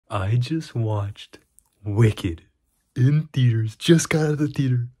I just watched Wicked in theaters. Just got out of the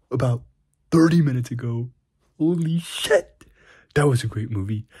theater about 30 minutes ago. Holy shit. That was a great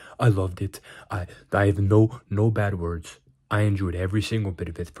movie. I loved it. I have no bad words. I enjoyed every single bit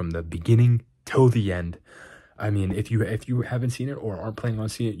of it from the beginning till the end. I mean, if you haven't seen it or aren't planning on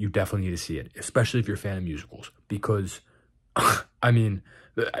seeing it, you definitely need to see it, especially if you're a fan of musicals, because I mean,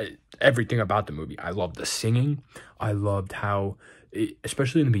 everything about the movie. I loved the singing. I loved how,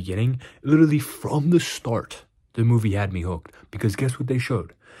 especially in the beginning, literally from the start, the movie had me hooked. Because guess what they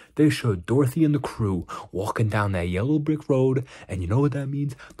showed? They showed Dorothy and the crew walking down that yellow brick road, and you know what that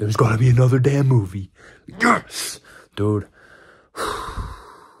means? There's gonna be another damn movie. Yes! Dude.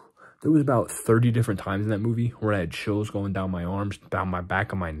 There was about 30 different times in that movie where I had chills going down my arms, down my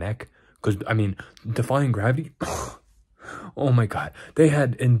back and my neck. Because, I mean, Defying Gravity... Oh my god, they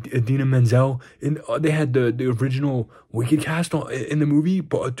had Idina Menzel, they had the original Wicked cast in the movie,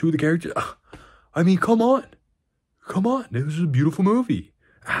 but two of the characters. I mean, come on, it was a beautiful movie,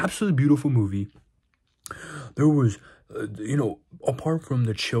 absolutely beautiful movie. There was, you know, apart from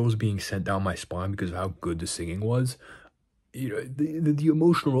the chills being sent down my spine because of how good the singing was, you know, the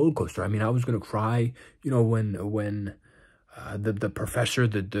emotional roller coaster. I mean, I was gonna cry, you know, when the professor,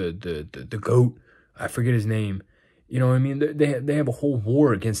 the goat, I forget his name. You know what I mean? They have a whole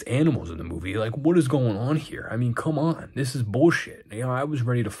war against animals in the movie. Like, what is going on here? I mean, come on. This is bullshit. You know, I was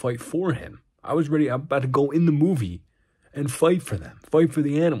ready to fight for him. I'm about to go in the movie and fight for them. Fight for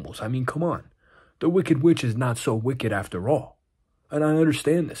the animals. I mean, come on. The Wicked Witch is not so wicked after all. And I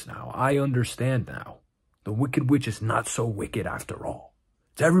understand this now. I understand now. The Wicked Witch is not so wicked after all.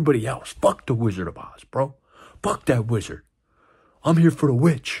 It's everybody else. Fuck the Wizard of Oz, bro. Fuck that wizard. I'm here for the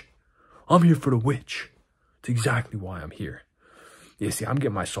witch. I'm here for the witch. It's exactly why I'm here. You see, I'm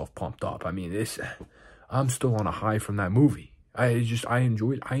getting myself pumped up. I mean, I'm still on a high from that movie. I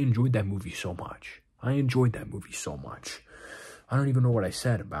enjoyed that movie so much. I don't even know what I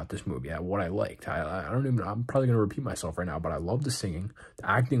said about this movie, what I liked. I'm probably going to repeat myself right now, but I loved the singing. The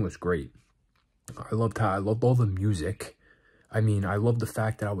acting was great. I loved all the music. I mean, I loved the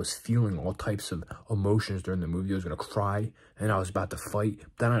fact that I was feeling all types of emotions during the movie. I was going to cry, and I was about to fight.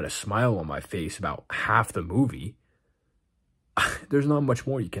 Then I had a smile on my face about half the movie. There's not much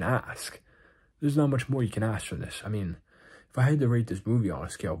more you can ask. There's not much more you can ask from this. I mean, if I had to rate this movie on a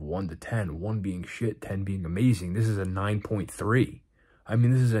scale of 1 to 10, 1 being shit, 10 being amazing, this is a 9.3. I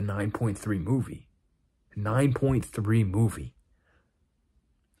mean, this is a 9.3 movie. 9.3 movie.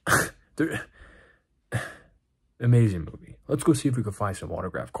 Amazing movie. Let's go see if we can find some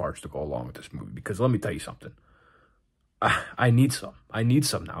autograph cards to go along with this movie. Because let me tell you something. I need some. I need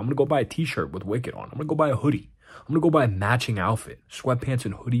some now. I'm going to go buy a t-shirt with Wicked on. I'm going to go buy a hoodie. I'm going to go buy a matching outfit. Sweatpants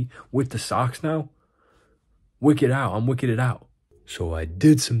and hoodie with the socks now. Wicked out. I'm wicked it out. So I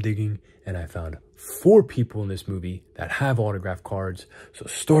did some digging and I found 4 people in this movie that have autograph cards. So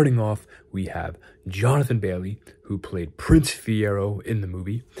starting off, we have Jonathan Bailey, who played Prince Fiero in the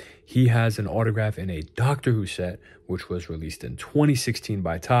movie. He has an autograph in a Doctor Who set, which was released in 2016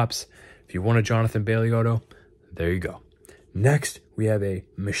 by Topps. If you want a Jonathan Bailey auto, there you go. Next, we have a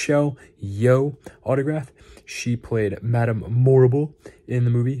Michelle Yeoh autograph. She played Madame Morrible in the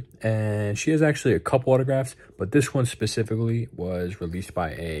movie, and she has actually a couple autographs, but this one specifically was released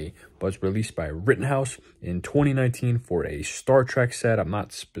by Rittenhouse in 2019 for a Star Trek set. I'm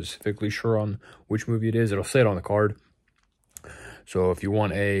not specifically sure on which movie it is. It'll say it on the card. So if you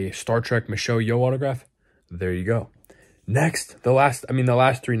want a Star Trek Michelle Yeoh autograph, there you go. Next, the last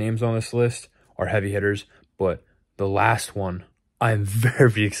 3 names on this list are heavy hitters, but the last one, I'm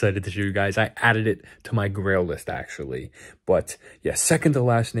very excited to show you guys. I added it to my grail list, actually. But, yeah, second to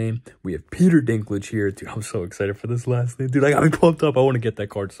last name, we have Peter Dinklage here. Dude, I'm so excited for this last name. Dude, I got me pumped up. I want to get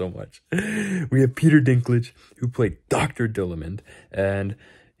that card so much. We have Peter Dinklage, who played Dr. Dillamond. And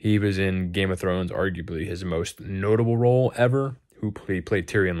he was in Game of Thrones, arguably his most notable role ever. Who played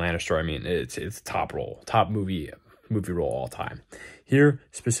Tyrion Lannister. I mean, it's top role. Top movie role all time. Here,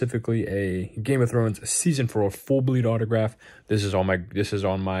 specifically, a Game of Thrones season 4 full bleed autograph. This is on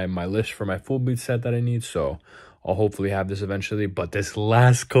my list for my full bleed set that I need, so I'll hopefully have this eventually. But this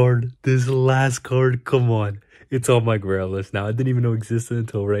last card, come on. It's on my grail list now. I didn't even know it existed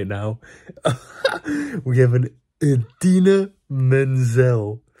until right now. We have an Idina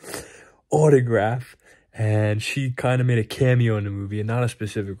Menzel autograph. And she kind of made a cameo in the movie, and not a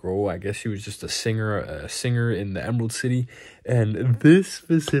specific role. I guess she was just a singer in the Emerald City. And this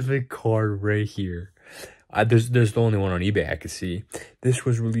specific card right here, there's the only one on eBay I could see. This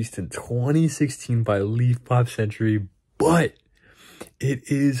was released in 2016 by Leaf Pop Century, but it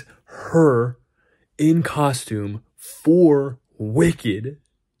is her in costume for Wicked.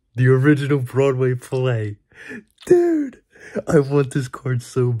 The original Broadway play. Dude, I want this card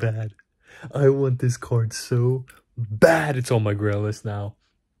so bad. I want this card so bad. It's on my grail list now.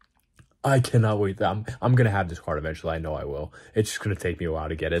 I cannot wait. I'm going to have this card eventually. I know I will. It's just going to take me a while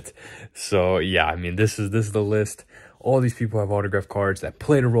to get it. So, yeah, I mean, this is the list. All these people have autographed cards that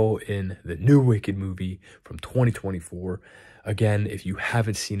played a role in the new Wicked movie from 2024. Again, if you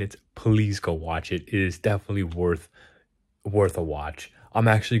haven't seen it, please go watch it. It is definitely worth a watch. I'm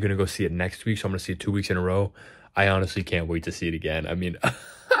actually going to go see it next week, so I'm going to see it 2 weeks in a row. I honestly can't wait to see it again. I mean,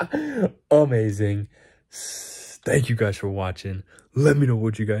 amazing. Thank you guys for watching. Let me know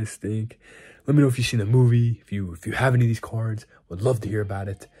what you guys think. Let me know if you've seen the movie. If you have any of these cards, would love to hear about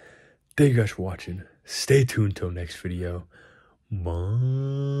it. Thank you guys for watching. Stay tuned till next video. Bye.